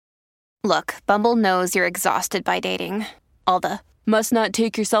Look, Bumble knows you're exhausted by dating. All the must not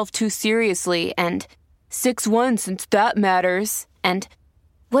take yourself too seriously and 6'1" since that matters. And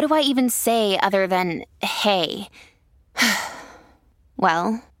what do I even say other than hey?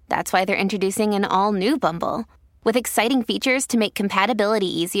 Well, that's why they're introducing an all-new Bumble with exciting features to make compatibility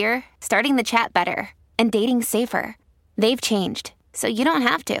easier, starting the chat better, and dating safer. They've changed, so you don't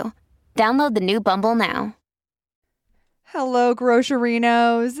have to. Download the new Bumble now. Hello,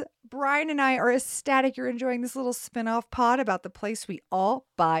 Groceриnos. Brian and I are ecstatic you're enjoying this little spin-off pod about the place we all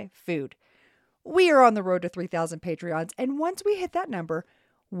buy food. We are on the road to 3,000 Patreons, and once we hit that number,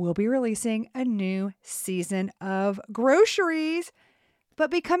 we'll be releasing a new season of Groceries.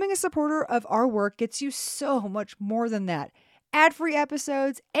 But becoming a supporter of our work gets you so much more than that. Ad-free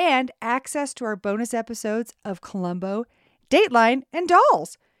episodes and access to our bonus episodes of Columbo, Dateline, and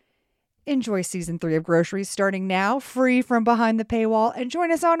Dolls. Enjoy season 3 of Groceries starting now, free from behind the paywall, and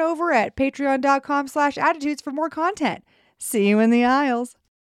join us on over at patreon.com/attitudes for more content. See you in the aisles.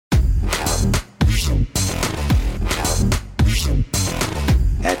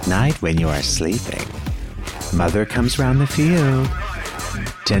 At night when you are sleeping, Mother comes round the field,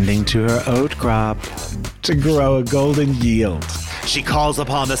 tending to her oat crop to grow a golden yield. She calls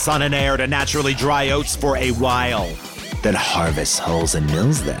upon the sun and air to naturally dry oats for a while. Then harvests wholes and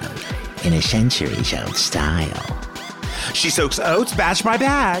mills them in a centuries-old style. She soaks oats batch by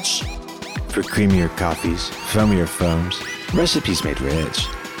batch For creamier coffees, foamier foams, recipes made rich.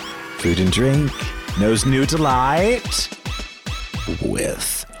 Food and drink knows new delight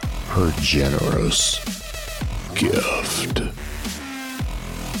with her generous gift.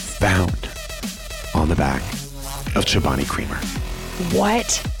 Found on the back of Chobani Creamer.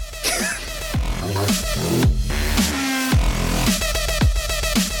 What?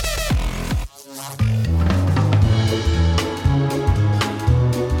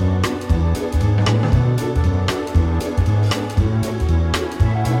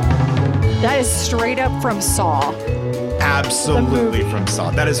 That is straight up from Saw. Absolutely from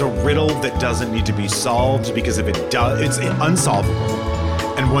Saw. That is a riddle that doesn't need to be solved, because if it does, it's unsolvable.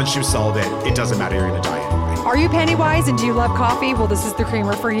 And once you solve it, it doesn't matter, you're going to die anyway. Are you Pennywise and do you love coffee? Well, this is the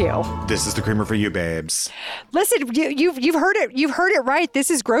creamer for you. This is the creamer for you, babes. Listen, you've heard it. You've heard it right. This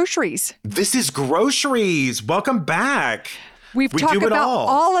is Groceries. This is Groceries. Welcome back. We talked about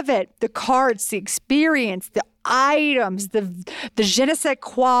all of it. The cards, the experience, the items, the je ne sais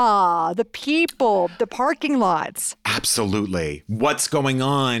quoi, the people, the parking lots. Absolutely. What's going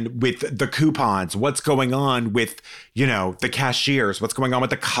on with the coupons? What's going on with, the cashiers? What's going on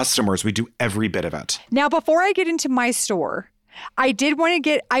with the customers? We do every bit of it. Now, before I get into my store, this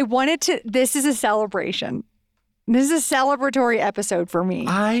is a celebration. This is a celebratory episode for me.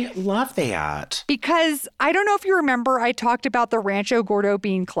 I love that. Because I don't know if you remember, I talked about the Rancho Gordo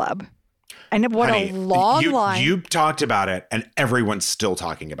Bean Club. And what Honey, a long line. You talked about it, and everyone's still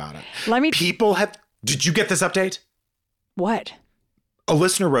talking about it. Did you get this update? What? A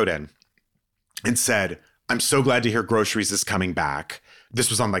listener wrote in and said, I'm so glad to hear Groceries is coming back. This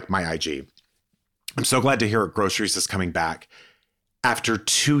was on my IG. I'm so glad to hear Groceries is coming back. After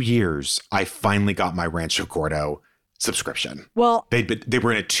 2 years, I finally got my Rancho Gordo subscription. Well, they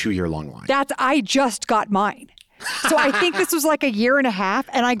were in a 2-year-long line. I just got mine. So I think this was like a year and a half,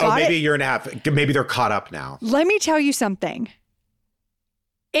 and I got it. Maybe a year and a half. Maybe they're caught up now. Let me tell you something.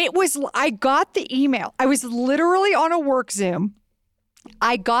 I got the email. I was literally on a work Zoom.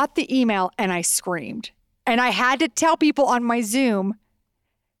 I got the email and I screamed. And I had to tell people on my Zoom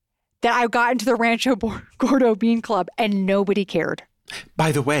that I got into the Rancho Gordo Bean Club, and nobody cared.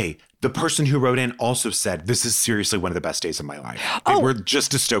 By the way, the person who wrote in also said, this is seriously one of the best days of my life. We're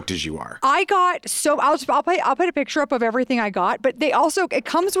just as stoked as you are. I got, I'll put a picture up of everything I got, but it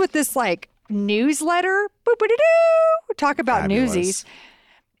comes with this newsletter, talk about Fabulous. Newsies.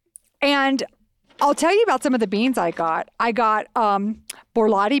 And I'll tell you about some of the beans I got. I got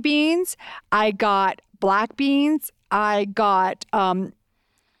Borlotti beans. I got black beans. I got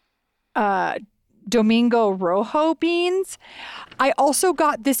Domingo Rojo beans. I also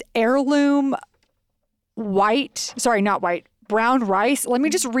got this heirloom brown rice. Let me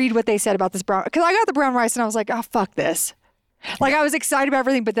just read what they said about this brown, because I got the brown rice and I was like, oh, fuck this. I was excited about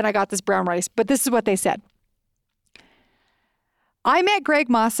everything, but then I got this brown rice. But this is what they said. I met Greg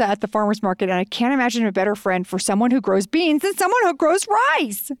Massa at the farmer's market, and I can't imagine a better friend for someone who grows beans than someone who grows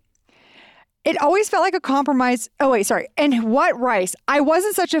rice. It always felt like a compromise. Oh, wait, sorry. And what rice? I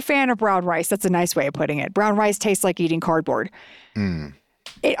wasn't such a fan of brown rice. That's a nice way of putting it. Brown rice tastes like eating cardboard.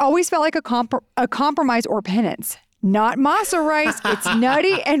 It always felt like a compromise or penance. Not masa rice. It's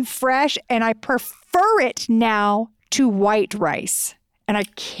nutty and fresh, and I prefer it now to white rice. and I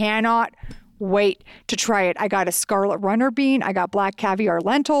cannot wait to try it. I got a scarlet runner bean. I got black caviar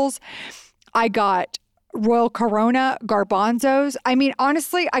lentils. I got Royal Corona garbanzos. I mean,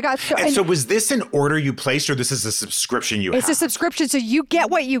 honestly, I got so... And so was this an order you placed or this is a subscription you have? It's a subscription, so you get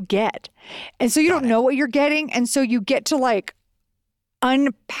what you get. And so you don't know what you're getting, and so you get to like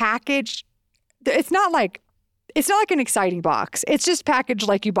unpackage. It's not like an exciting box. It's just packaged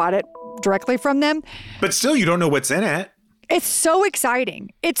like you bought it directly from them. But still, you don't know what's in it. It's so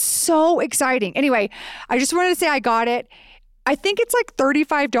exciting. It's so exciting. Anyway, I just wanted to say I got it. I think it's like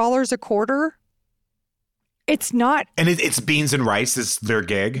 $35 a quarter. It's not. And it's beans and rice is their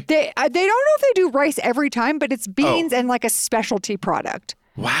gig? They don't know if they do rice every time, but it's beans and like a specialty product.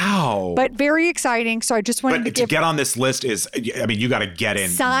 Wow. But very exciting. So I just wanted to get on this list is, I mean, you got to get in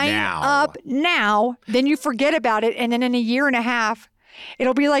sign now. up now. Then you forget about it. And then in a year and a half,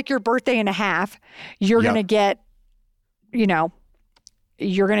 it'll be like your birthday and a half. You're going to get, you're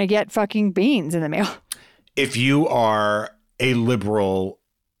going to get fucking beans in the mail. If you are a liberal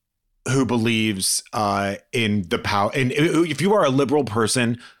who believes in the power, and if you are a liberal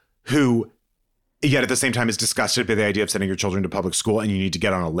person who yet at the same time is disgusted by the idea of sending your children to public school and you need to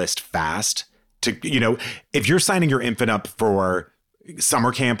get on a list fast to, if you're signing your infant up for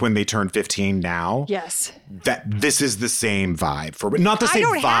summer camp when they turn 15 now. Yes. That this is the same vibe not the same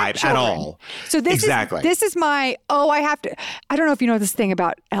vibe at all. So this is my, I don't know if you know this thing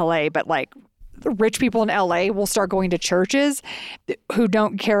about LA, but like rich people in LA will start going to churches who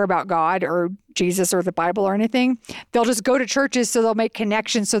don't care about God or Jesus or the Bible or anything. They'll just go to churches so they'll make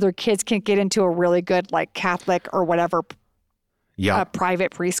connections so their kids can get into a really good like Catholic or whatever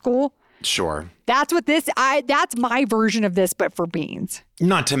private preschool. Sure. That's my version of this, but for beans.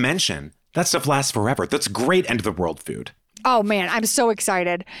 Not to mention, that stuff lasts forever. That's great end of the world food. Oh man, I'm so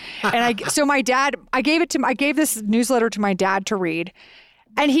excited. And I gave this newsletter to my dad to read.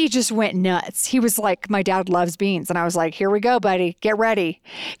 And he just went nuts. He was like, my dad loves beans. And I was like, here we go, buddy. Get ready.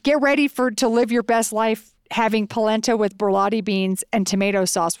 Get ready to live your best life having polenta with burlati beans and tomato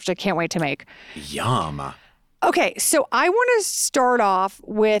sauce, which I can't wait to make. Yum. Okay, so I want to start off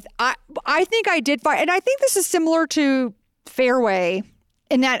with, I think I did find, and I think this is similar to Fairway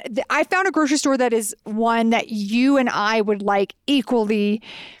in that I found a grocery store that is one that you and I would like equally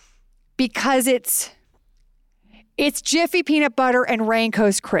because it's Jiffy peanut butter and Rain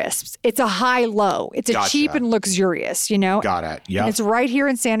Coast crisps. It's a high-low. It's a cheap and luxurious, Got it. Yeah. It's right here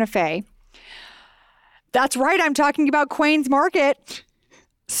in Santa Fe. That's right. I'm talking about Quain's Market.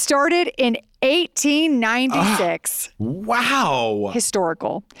 Started in 1896. Wow.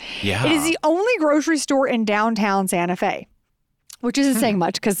 Historical. Yeah. It is the only grocery store in downtown Santa Fe, which isn't saying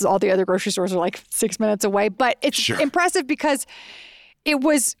much because all the other grocery stores are like 6 minutes away. But it's impressive because it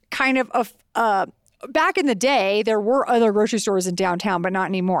was kind of back in the day, there were other grocery stores in downtown, but not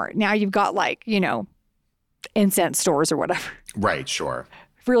anymore. Now you've got like, incense stores or whatever. Right, sure.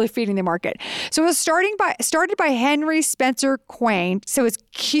 Really feeding the market. So it was started by Henry Spencer Quain. So it's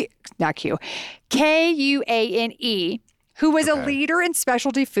Kaune, who was a leader in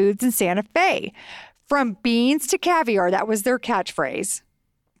specialty foods in Santa Fe. From beans to caviar, that was their catchphrase.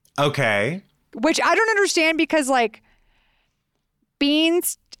 Okay. Which I don't understand because like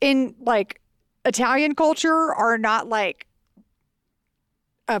beans in like Italian culture are not like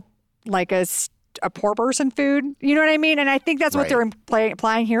a poor person food. You know what I mean? And I think that's what they're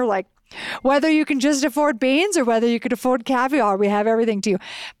implying here. Like whether you can just afford beans or whether you could afford caviar, we have everything to you.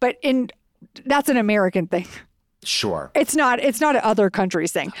 But that's an American thing. Sure. It's not an other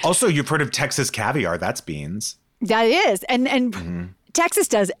country's thing. Also, you've heard of Texas caviar. That's beans. That is. And Texas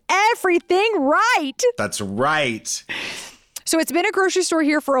does everything right. That's right. So it's been a grocery store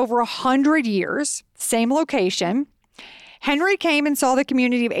here for over 100 years, same location. Henry came and saw the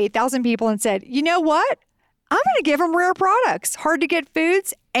community of 8,000 people and said, you know what? I'm going to give them rare products, hard to get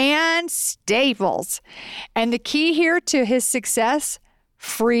foods, and staples. And the key here to his success,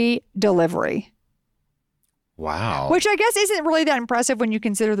 free delivery. Wow. Which I guess isn't really that impressive when you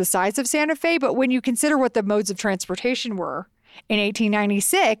consider the size of Santa Fe, but when you consider what the modes of transportation were in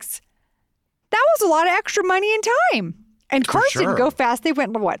 1896, that was a lot of extra money and time. And cars didn't go fast. They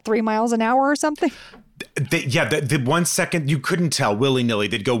went, 3 miles an hour or something? The 1 second, you couldn't tell willy-nilly.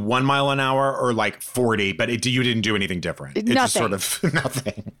 They'd go 1 mile an hour or like 40, but you didn't do anything different. It just sort of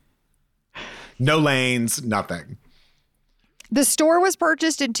nothing. No lanes, nothing. The store was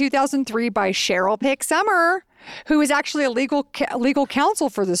purchased in 2003 by Cheryl Pick Summer, who is actually a legal counsel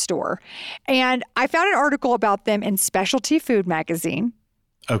for the store. And I found an article about them in Specialty Food Magazine.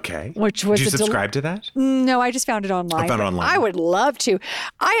 Okay. Which was Did you subscribe to that? No, I just found it online. I found it online. I would love to.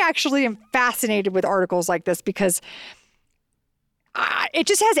 I actually am fascinated with articles like this because It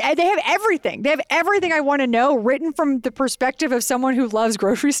just they have everything. They have everything I want to know written from the perspective of someone who loves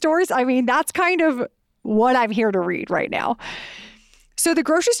grocery stores. I mean, that's kind of what I'm here to read right now. So the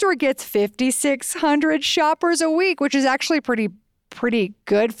grocery store gets 5,600 shoppers a week, which is actually pretty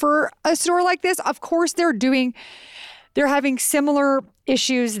good for a store like this. Of course, they're having similar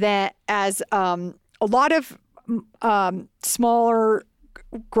issues as a lot of smaller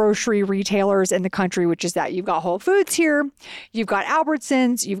grocery retailers in the country, which is that you've got Whole Foods here, you've got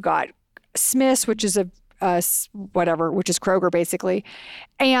Albertsons, you've got Smith's, which is which is Kroger basically,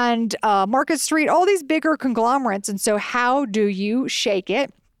 and Market Street, all these bigger conglomerates. And so how do you shake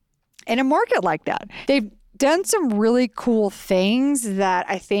it in a market like that? They've done some really cool things that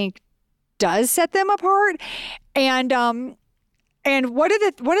I think does set them apart. And one of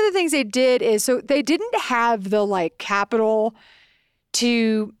the things they did is, so they didn't have the capital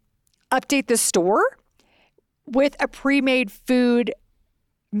to update the store with a pre-made food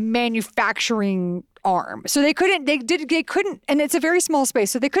manufacturing arm. So they couldn't, and it's a very small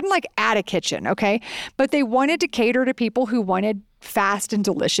space, so they couldn't add a kitchen, okay? But they wanted to cater to people who wanted fast and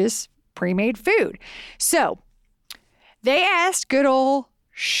delicious pre-made food. So they asked good old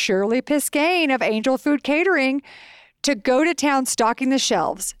Shirley Piscane of Angel Food Catering to go to town stocking the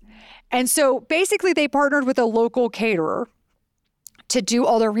shelves. And so basically they partnered with a local caterer to do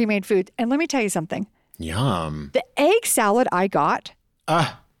all their pre-made food. And let me tell you something. Yum. The egg salad I got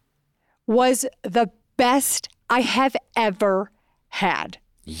was the best I have ever had.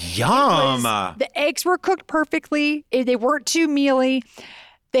 Yum. The eggs were cooked perfectly. They weren't too mealy.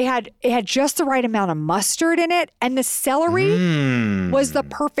 It had just the right amount of mustard in it, and the celery was the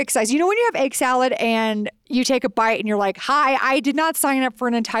perfect size. You know when you have egg salad and you take a bite and you're like, "Hi, I did not sign up for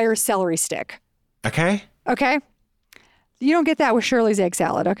an entire celery stick." Okay. You don't get that with Shirley's egg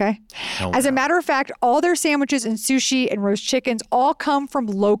salad, okay? As a matter of fact, all their sandwiches and sushi and roast chickens all come from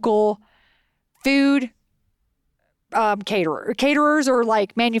local food caterers or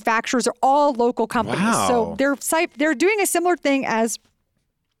manufacturers, are all local companies. Wow. So they're doing a similar thing as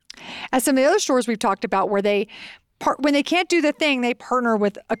some of the other stores we've talked about, where when they can't do the thing, they partner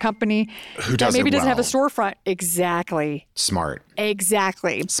with a company that maybe doesn't have a storefront. Exactly. Smart.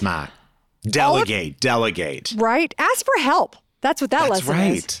 Exactly. Smart. Delegate. Right? Ask for help. That's what that lesson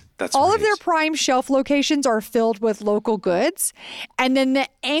is. That's all right. of their prime shelf locations are filled with local goods. And then the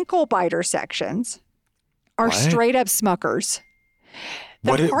ankle biter sections are straight up Smuckers.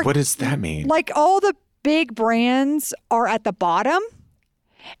 What does that mean? All the big brands are at the bottom.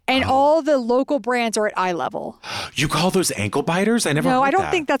 And all the local brands are at eye level. You call those ankle biters? I never heard that. No, I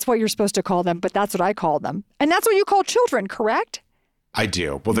don't think that's what you're supposed to call them, but that's what I call them. And that's what you call children, correct? I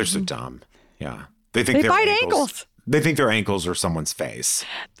do. Well, they're so dumb. Yeah. They They bite ankles. They think their ankles are someone's face.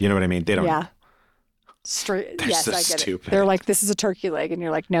 You know what I mean? They don't. Yeah. Straight. They're yes, so I get stupid. it. They're like, "This is a turkey leg," and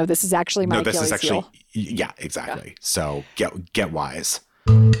you're like, "No, this is actually my Achilles heel." Yeah, exactly. Yeah. So get wise.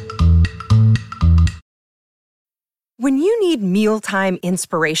 When you need mealtime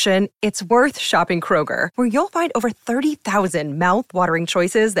inspiration, it's worth shopping Kroger, where you'll find over 30,000 mouth-watering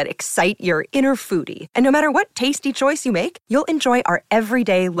choices that excite your inner foodie. And no matter what tasty choice you make, you'll enjoy our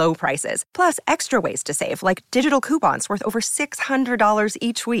everyday low prices, plus extra ways to save, like digital coupons worth over $600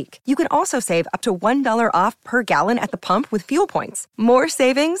 each week. You can also save up to $1 off per gallon at the pump with fuel points. More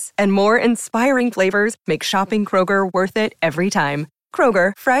savings and more inspiring flavors make shopping Kroger worth it every time.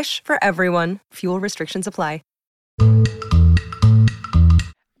 Kroger, fresh for everyone. Fuel restrictions apply.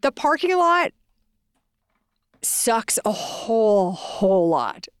 The parking lot sucks a whole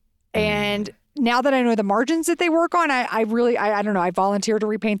lot. And now that I know the margins that they work on, I don't know, I volunteer to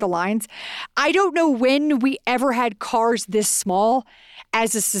repaint the lines. I don't know when we ever had cars this small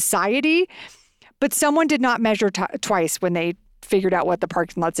as a society, but someone did not measure twice when they figured out what the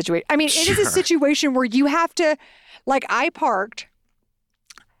parking lot situation. I mean, it is a situation where you have to, I parked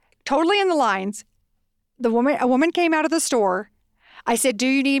totally in the lines. A woman came out of the store. I said, "Do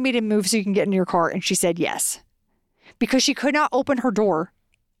you need me to move so you can get in your car?" And she said yes, because she could not open her door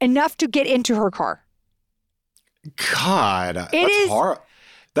enough to get into her car. God, that's horrible.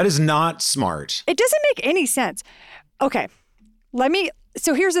 That is not smart. It doesn't make any sense. Okay,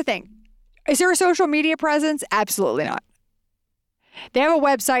 so here's the thing. Is there a social media presence? Absolutely not. They have a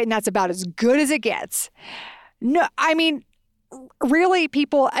website, and that's about as good as it gets. No, I mean, really,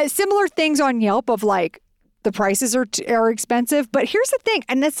 people, similar things on Yelp of the prices are expensive. But here's the thing,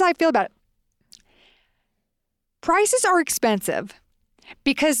 and that's how I feel about it. Prices are expensive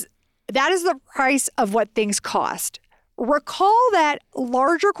because that is the price of what things cost. Recall that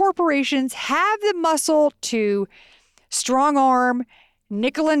larger corporations have the muscle to strong arm,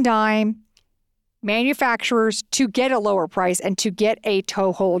 nickel and dime manufacturers to get a lower price and to get a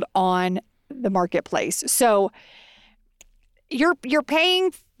toehold on the marketplace. So you're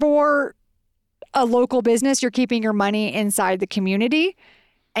paying for a local business. You're keeping your money inside the community.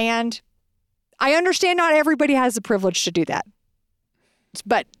 And I understand not everybody has the privilege to do that.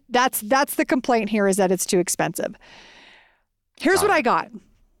 But that's the complaint here, is that it's too expensive. Here's what I got.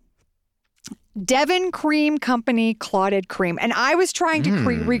 Devon Cream Company Clotted Cream. And I was trying to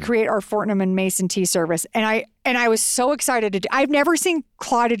recreate our Fortnum and Mason tea service. And I was so excited to do. I've never seen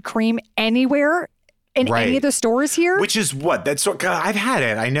clotted cream anywhere in any of the stores here. Which is what? That's what I've had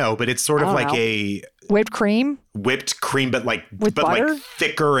it, I know, but it's sort of like a whipped cream, but like butter? like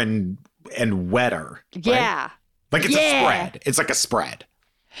thicker and wetter. Yeah. Right? Like it's a spread. It's like a spread.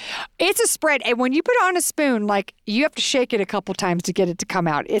 It's a spread. And when you put it on a spoon, like you have to shake it a couple times to get it to come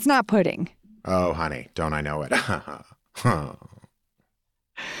out. It's not pudding. Oh, honey, don't I know it?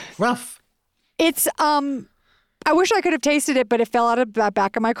 Rough. It's, I wish I could have tasted it, but it fell out of the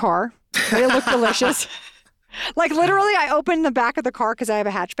back of my car. But it looked delicious. Like literally, I opened the back of the car because I have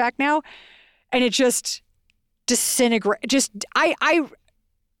a hatchback now, and it just disintegrated. Just, I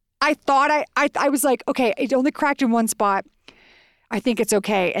thought I was like, okay, it only cracked in one spot. I think it's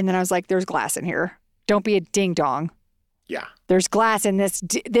okay. And then I was like, there's glass in here. Don't be a ding dong. Yeah. There's glass in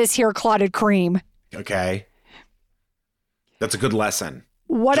this here clotted cream. Okay. That's a good lesson.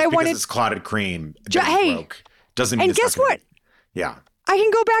 What Just I wanted. Because it's clotted cream. Hey. Broke, doesn't mean And it's guess not gonna what? Yeah. I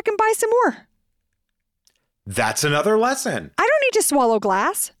can go back and buy some more. That's another lesson. I don't need to swallow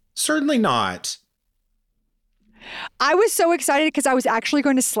glass. Certainly not. I was so excited because I was actually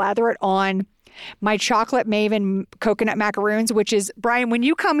going to slather it on my chocolate Maven coconut macaroons, which is, Brian, when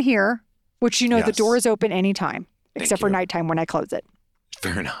you come here, which you know the door is open anytime, except for nighttime when I close it.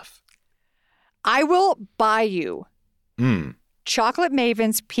 Fair enough. I will buy you Chocolate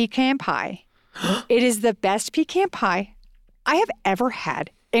Maven's pecan pie. It is the best pecan pie I have ever had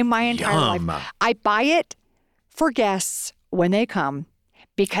in my entire life. I buy it for guests when they come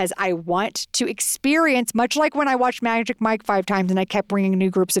because I want to experience, much like when I watched Magic Mike 5 times and I kept bringing new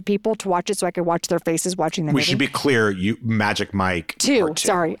groups of people to watch it so I could watch their faces watching the movie. We should be clear, Magic Mike Two.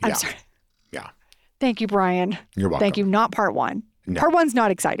 Sorry. I'm sorry. Yeah. Thank you, Brian. You're welcome. Thank you. Not part 1. No. Part 1's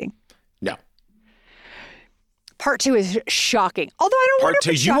not exciting. No. Part 2 is shocking. Although I don't want to.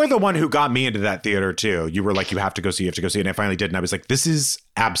 Part 2, you were the one who got me into that theater too. You were like, you have to go see it. And I finally did. And I was like, this is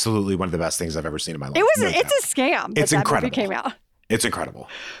absolutely one of the best things I've ever seen in my life. It's a scam. It's incredible. That movie came out. It's incredible.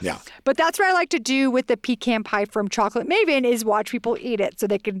 Yeah. But that's what I like to do with the pecan pie from Chocolate Maven is watch people eat it so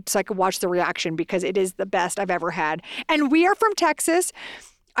I can watch the reaction because it is the best I've ever had. And we are from Texas.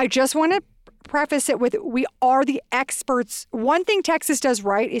 I just want to preface it with we are the experts. One thing Texas does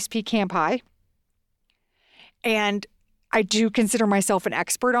right is pecan pie. And I do consider myself an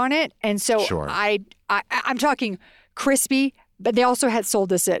expert on it. And so I'm talking crispy, but they also had sold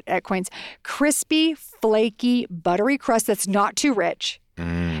this at Quain's. Crispy, flaky, buttery crust that's not too rich.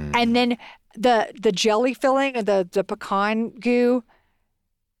 And then the jelly filling, the pecan goo,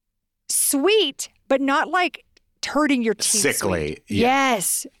 sweet, but not like hurting your teeth. Sickly. Yeah.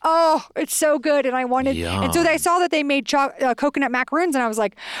 Yes. Oh, it's so good. And I wanted, and so I saw that they made coconut macaroons and I was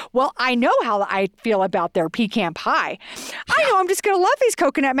like, well, I know how I feel about their pecan pie. I know I'm just going to love these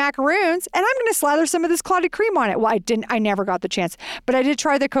coconut macaroons and I'm going to slather some of this clotted cream on it. Well, I never got the chance, but I did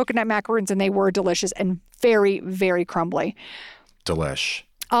try the coconut macaroons and they were delicious and very, very crumbly. Delish.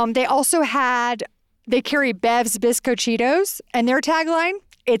 They also they carry Bev's Bisco Cheetos and their tagline,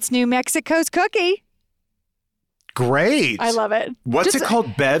 it's New Mexico's cookie. Great. I love it. What's it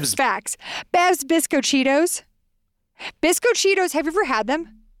called? Bev's? Facts. Bev's Bisco Cheetos. Bisco Cheetos, have you ever had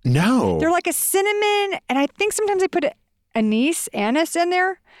them? No. They're like a cinnamon, and I think sometimes they put anise in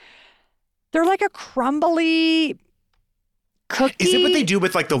there. They're like a crumbly cookie. Is it what they do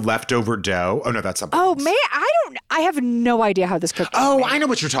with like the leftover dough? Oh, no, that's something else. I have no idea how this cookie is made. I know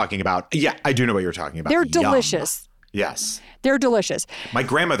what you're talking about. Yeah, I do know what you're talking about. They're delicious. Yes. They're delicious. My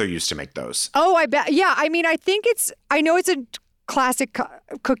grandmother used to make those. Oh, I bet. Yeah. I mean, I know it's a classic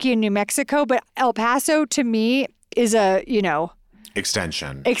cookie in New Mexico, but El Paso to me is a,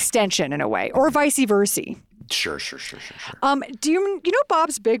 extension in a way, or vice versa. Sure. Do you know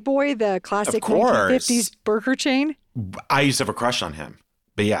Bob's Big Boy, the classic 1950s burger chain? I used to have a crush on him,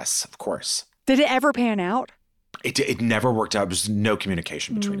 but yes, of course. Did it ever pan out? It never worked out. There was no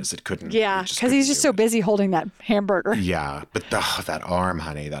communication between us. It couldn't. Yeah, because he's just so busy holding that hamburger. Yeah, but that arm,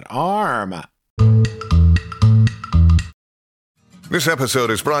 honey, that arm. This episode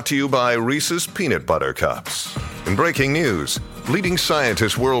is brought to you by Reese's Peanut Butter Cups. In breaking news, Leading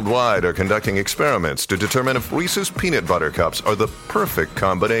scientists worldwide are conducting experiments to determine if Reese's Peanut Butter Cups are the perfect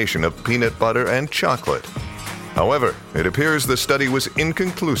combination of peanut butter and chocolate. However, it appears the study was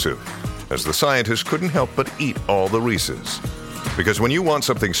inconclusive, as the scientists couldn't help but eat all the Reese's. Because when you want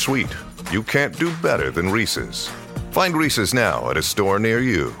something sweet, you can't do better than Reese's. Find Reese's now at a store near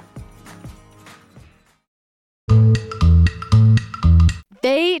you.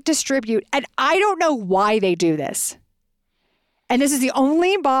 They distribute, and I don't know why they do this. And this is the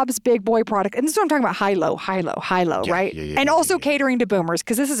only Bob's Big Boy product. And this is what I'm talking about, high-low, Yeah, right? yeah, And also catering to boomers,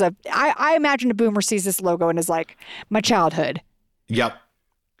 because this is I imagine a boomer sees this logo and is like, my childhood. Yep.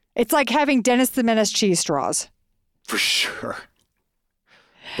 It's like having Dennis the Menace cheese straws. For sure.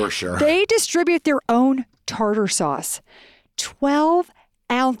 For sure. They distribute their own tartar sauce. 12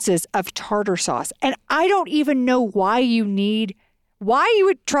 ounces of tartar sauce. And I don't even know why you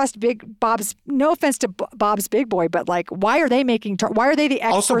would trust Bob's, no offense to Bob's Big Boy, but like, why are they the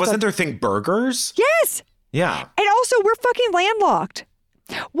experts? Also, wasn't their thing burgers? Yes. Yeah. And also, we're fucking landlocked.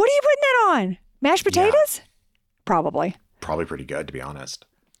 What are you putting that on? Mashed potatoes? Yeah. Probably. Probably pretty good, to be honest.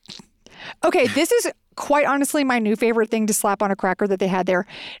 Okay, this is quite honestly my new favorite thing to slap on a cracker that they had there.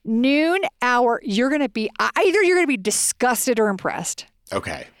 Noon hour, either you're going to be disgusted or impressed.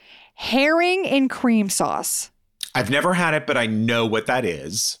 Okay. Herring in cream sauce. I've never had it, but I know what that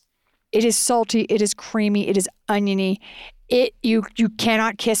is. It is salty. It is creamy. It is oniony. You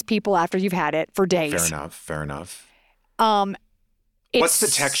cannot kiss people after you've had it for days. Fair enough. What's the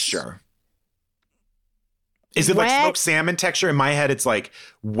texture? Is it wet, like smoked salmon texture? In my head, it's like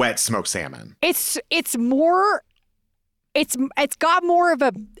wet smoked salmon. It's got more of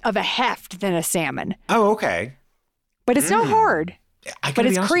a heft than a salmon. Oh, okay. But it's not hard. But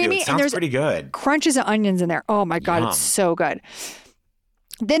it's creamy it and there's pretty good. Crunches of onions in there. Oh my God, Yum. It's so good.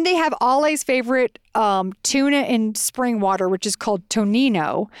 Then they have Ollie's favorite tuna in spring water, which is called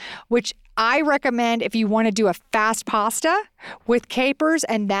tonino, which I recommend if you want to do a fast pasta with capers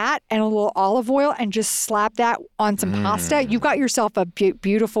and a little olive oil and just slap that on some pasta. You've got yourself a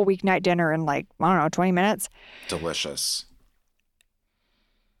beautiful weeknight dinner in 20 minutes. Delicious.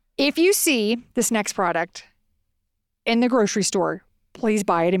 If you see this next product in the grocery store, please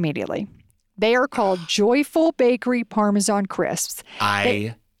buy it immediately. They are called Joyful Bakery Parmesan Crisps. Do you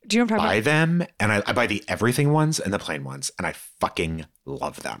know what I'm talking about? Buy them, and I buy the everything ones and the plain ones, and I fucking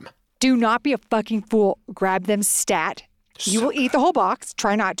love them. Do not be a fucking fool. Grab them stat. You will eat the whole box.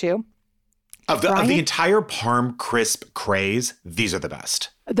 Try not to. Of the entire Parm crisp craze, these are the best.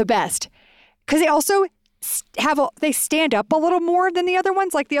 The best. Because they also they stand up a little more than the other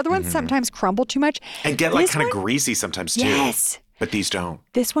ones. Like the other ones sometimes crumble too much. And get kind of greasy sometimes too. Yes. But these don't.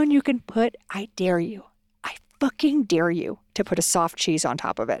 This one you can put, I dare you. I fucking dare you to put a soft cheese on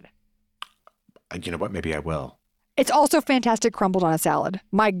top of it. You know what? Maybe I will. It's also fantastic crumbled on a salad.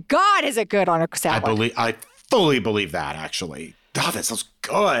 My God, is it good on a salad? I fully believe that, actually. Oh, that sounds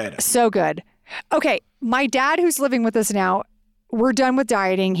good. So good. Okay, my dad, who's living with us now, we're done with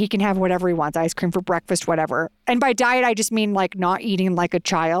dieting. He can have whatever he wants, ice cream for breakfast, whatever. And by diet, I just mean not eating like a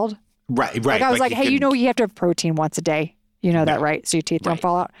child. Right. Like I was hey, you have to have protein once a day. You know that, right? So your teeth don't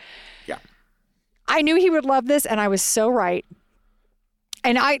fall out. Yeah. I knew he would love this, and I was so right.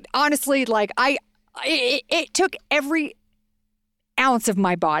 And I honestly, it took every ounce of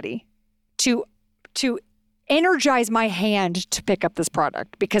my body to energize my hand to pick up this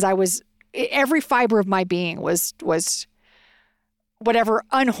product, because every fiber of my being was whatever,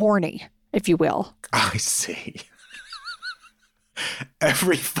 unhorny, if you will. I see.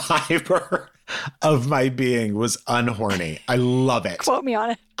 Every fiber of my being was unhorny. I love it. Quote me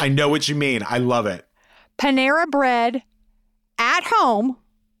on it. I know what you mean. I love it. Panera Bread at home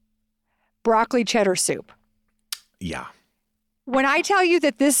broccoli cheddar soup. Yeah. When I tell you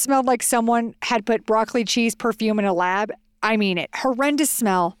that this smelled like someone had put broccoli cheese perfume in a lab, I mean it. Horrendous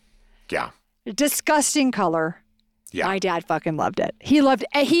smell. Yeah. Disgusting color. Yeah. My dad fucking loved it. He loved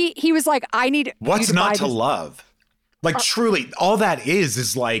it. He was like, I need. What's not to love? Truly, all that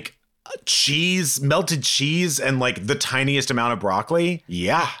is cheese, melted cheese, and the tiniest amount of broccoli.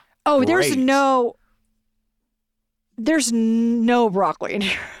 Yeah. Oh, great. there's no broccoli in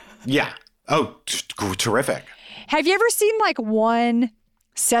here. Yeah. Oh, terrific. Have you ever seen one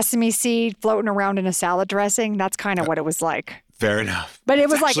sesame seed floating around in a salad dressing? That's kind of what it was like. Fair enough. But it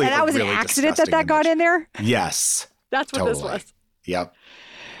was and that was really an accident that got in there? Yes. That's what this was. Yep.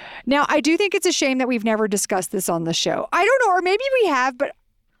 Now, I do think it's a shame that we've never discussed this on the show. I don't know, or maybe we have, but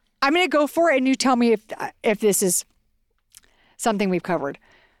I'm going to go for it, and you tell me if this is something we've covered.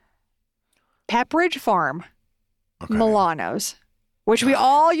 Pepperidge Farm Milanos, which we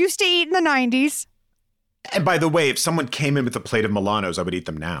all used to eat in the 90s. And by the way, if someone came in with a plate of Milanos, I would eat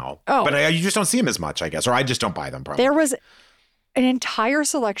them now. Oh. But you just don't see them as much, I guess. Or I just don't buy them, probably. There was an entire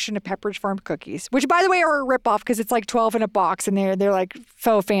selection of Pepperidge Farm cookies, which, by the way, are a ripoff because it's like 12 in a box and they're like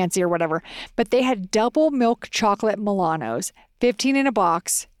faux fancy or whatever. But they had double milk chocolate Milanos, 15 in a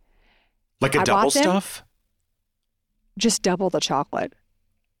box. Like a double stuff? Just double the chocolate.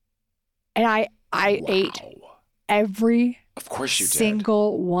 And I ate every of course you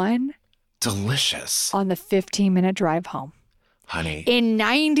single one. Delicious. On the 15-minute drive home. Honey. In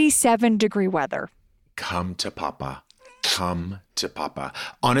 97-degree weather. Come to Papa. Come to Papa.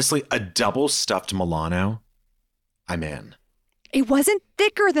 Honestly, a double stuffed Milano, I'm in. It wasn't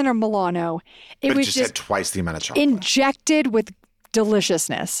thicker than a Milano. It just had twice the amount of chocolate. Injected with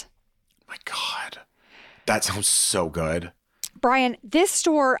deliciousness. My God. That sounds so good. Brian, this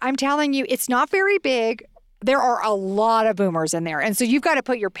store, I'm telling you, it's not very big. There are a lot of boomers in there. And so you've got to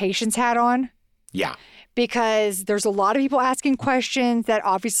put your patience hat on. Yeah. Because there's a lot of people asking questions that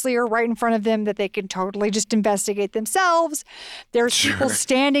obviously are right in front of them that they can totally just investigate themselves. There's people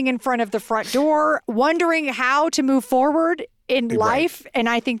standing in front of the front door wondering how to move forward in life. And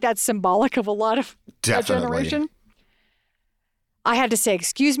I think that's symbolic of a lot of that generation. I had to say,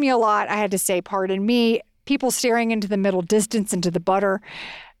 excuse me a lot. I had to say, pardon me. People staring into the middle distance, into the butter.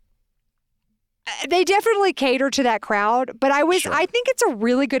 They definitely cater to that crowd, but I think it's a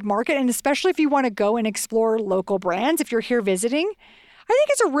really good market, and especially if you want to go and explore local brands, if you're here visiting, I think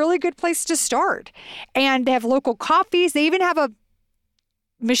it's a really good place to start. And they have local coffees. They even have a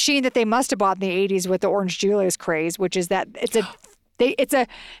machine that they must have bought in the 80s with the Orange Julius craze, which is that it's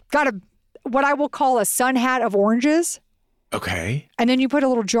got what I will call a sun hat of oranges. Okay. And then you put a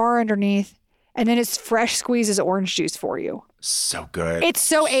little jar underneath, and then it's fresh squeezes orange juice for you. So good. It's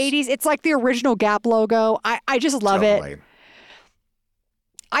so 80s. It's like the original Gap logo. I just love it.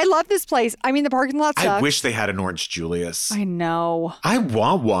 I love this place. I mean, the parking lot sucks. I wish they had an Orange Julius. I know. I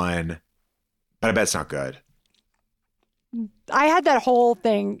want one, but I bet it's not good. I had that whole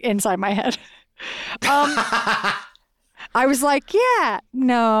thing inside my head. I was like, yeah,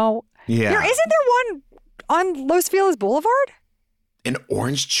 no. Yeah. Isn't there one on Los Feliz Boulevard? An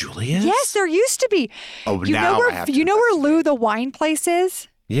Orange Julius? Yes, there used to be. Oh, you now know where, I have to you know where investigate. Lou the wine place is?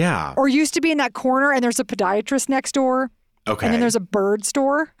 Yeah. Or used to be in that corner, and there's a podiatrist next door. Okay. And then there's a bird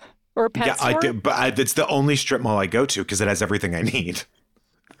store or a pet store. But it's the only strip mall I go to because it has everything I need.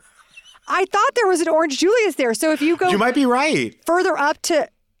 I thought there was an Orange Julius there. So if you go, You might be right. further up to,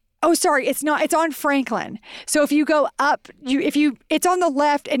 oh, sorry, it's not. It's on Franklin. So if you go up, it's on the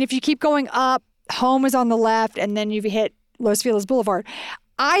left, and if you keep going up, home is on the left, and then you hit Los Feliz Boulevard.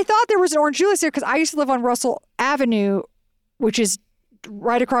 I thought there was an Orange Julius there because I used to live on Russell Avenue, which is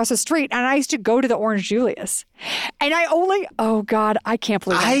right across the street, and I used to go to the Orange Julius. And oh God, I can't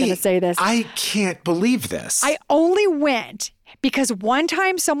believe I'm going to say this. I can't believe this. I only went because one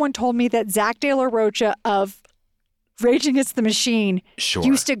time someone told me that Zach De La Rocha of Rage Against the Machine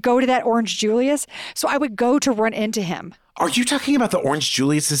used to go to that Orange Julius. So I would go to run into him. Are you talking about the Orange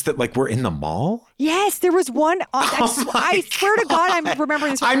Juliuses that were in the mall? Yes, there was one. I swear to God, I'm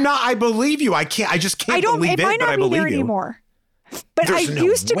remembering this. I believe you. I just can't believe it, might but not I be believe there you. anymore. But There's I no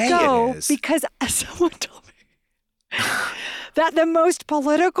used to way go it is. because someone told me that the most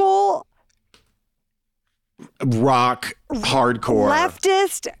political Rock, hardcore.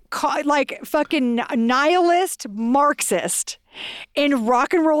 leftist, fucking nihilist, Marxist in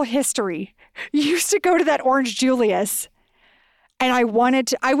rock and roll history used to go to that Orange Julius. And I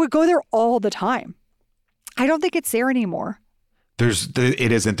would go there all the time. I don't think it's there anymore.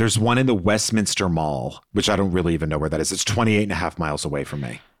 It isn't. There's one in the Westminster Mall, which I don't really even know where that is. It's 28.5 miles away from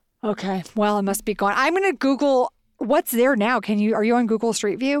me. Okay. Well, it must be gone. I'm going to Google what's there now. Are you on Google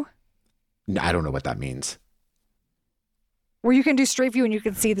Street View? I don't know what that means. Where you can do Street View and you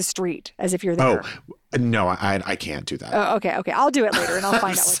can see the street as if you're there. Oh, no, I can't do that. Oh, okay. I'll do it later and I'll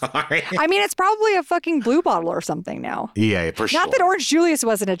find out. Sorry. I mean, it's probably a fucking Blue Bottle or something now. Yeah, for sure. Not that Orange Julius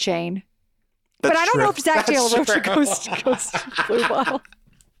wasn't a chain. But I don't know if Zach De La Rocha goes to Blue Bottle.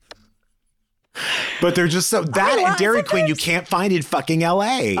 But they're just so that and Dairy Queen you can't find in fucking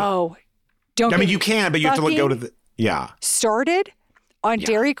LA. Oh, don't. I mean, you can, but you have to go to the started on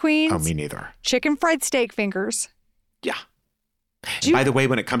Dairy Queen's. Oh, me neither. Chicken fried steak fingers. Yeah. By the way,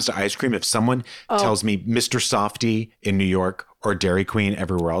 when it comes to ice cream, if someone tells me Mr. Softy in New York or Dairy Queen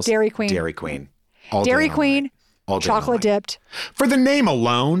everywhere else, Dairy Queen. All Dairy day Queen. All day chocolate dipped. For the name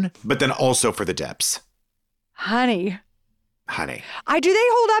alone, but then also for the dips. Honey. Do they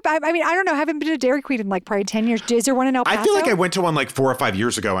hold up? I mean, I don't know. I haven't been to Dairy Queen in probably 10 years. Is there one in El Paso? I feel like I went to one 4 or 5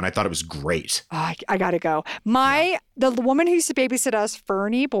 years ago and I thought it was great. Oh, I got to go. The woman who used to babysit us,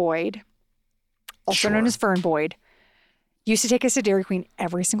 Fernie Boyd, also known as Fern Boyd, used to take us to Dairy Queen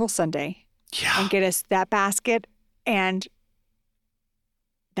every single Sunday. Yeah. And get us that basket and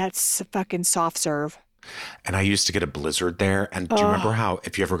that's fucking soft serve. And I used to get a Blizzard there. And do you remember how,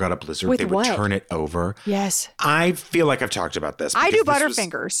 if you ever got a Blizzard, With they would what? turn it over? Yes. I feel like I've talked about this. I do because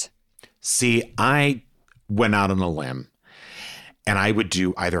Butterfingers. See, I went out on a limb and I would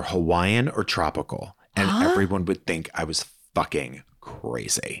do either Hawaiian or tropical. And everyone would think I was fucking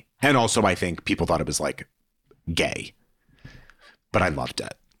crazy. And also, I think people thought it was like gay. But I loved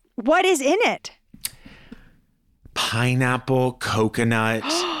it. What is in it? Pineapple, coconut,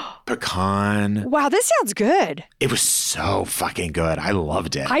 pecan. Wow, this sounds good. It was so fucking good. I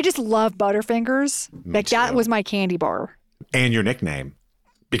loved it. I just love Butterfingers. Like that too. was my candy bar. And your nickname.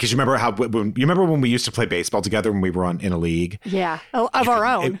 Because you remember when we used to play baseball together when we were in a league? Yeah, of our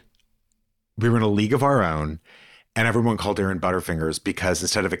own. We were in a league of our own. And everyone called Erin Butterfingers because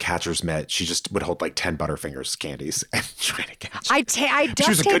instead of a catcher's mitt, she just would hold like 10 Butterfingers candies and try to catch. I duct she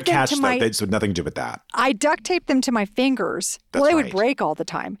was a good taped them catch, to though. my. They had nothing to do with that. I duct taped them to my fingers. That's well, they right. would break all the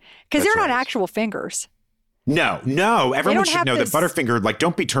time because That's they're not right. actual fingers. No. Everyone don't should have know this- that Butterfinger, like,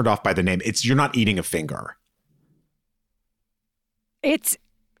 don't be turned off by the name. You're not eating a finger. It's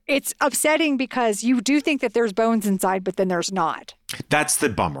upsetting because you do think that there's bones inside, but then there's not. That's the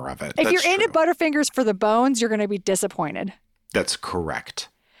bummer of it. If That's you're into true. Butterfingers for the bones, you're going to be disappointed. That's correct.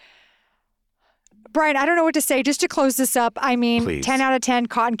 Brian, I don't know what to say. Just to close this up, I mean, Please. 10 out of 10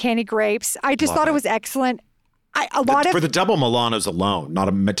 cotton candy grapes. I just Love thought it it. was excellent. For the double Milanos alone, not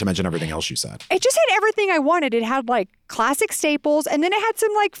to mention everything else you said. It just had everything I wanted. It had like classic staples, and then it had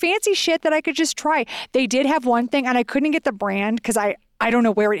some like fancy shit that I could just try. They did have one thing, and I couldn't get the brand because I don't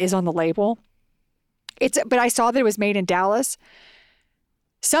know where it is on the label. But I saw that it was made in Dallas.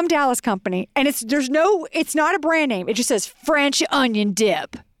 Some Dallas company, and it's not a brand name. It just says French onion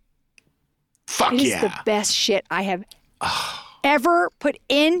dip. Fuck It is yeah. the best shit I have ever put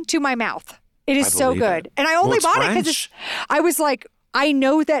into my mouth. It is so believe good. it. And I only it's bought it because French. I was like, I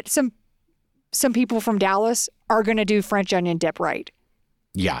know that some people from Dallas are going to do French onion dip right.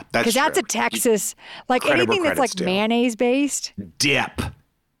 Yeah, that's Because that's a true. Texas, like Credit where anything that's like credit's due. mayonnaise based. Dip.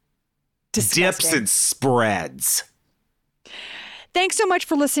 Disgusting. Dips and spreads. Thanks so much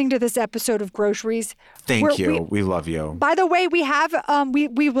for listening to this episode of Groceries. Thank you. We love you. By the way, we have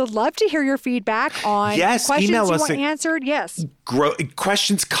we would love to hear your feedback on Yes, questions email you us want at- answered. Yes.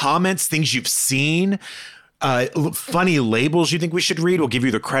 Questions, comments, things you've seen, funny labels you think we should read. We'll give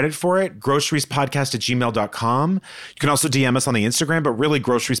you the credit for it. groceriespodcast@gmail.com. You can also DM us on the Instagram, but really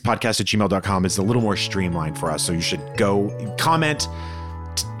groceriespodcast@gmail.com is a little more streamlined for us. So you should go comment,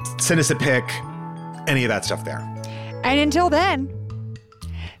 send us a pic, any of that stuff there. And until then,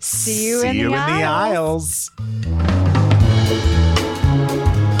 see you in the aisles. aisles.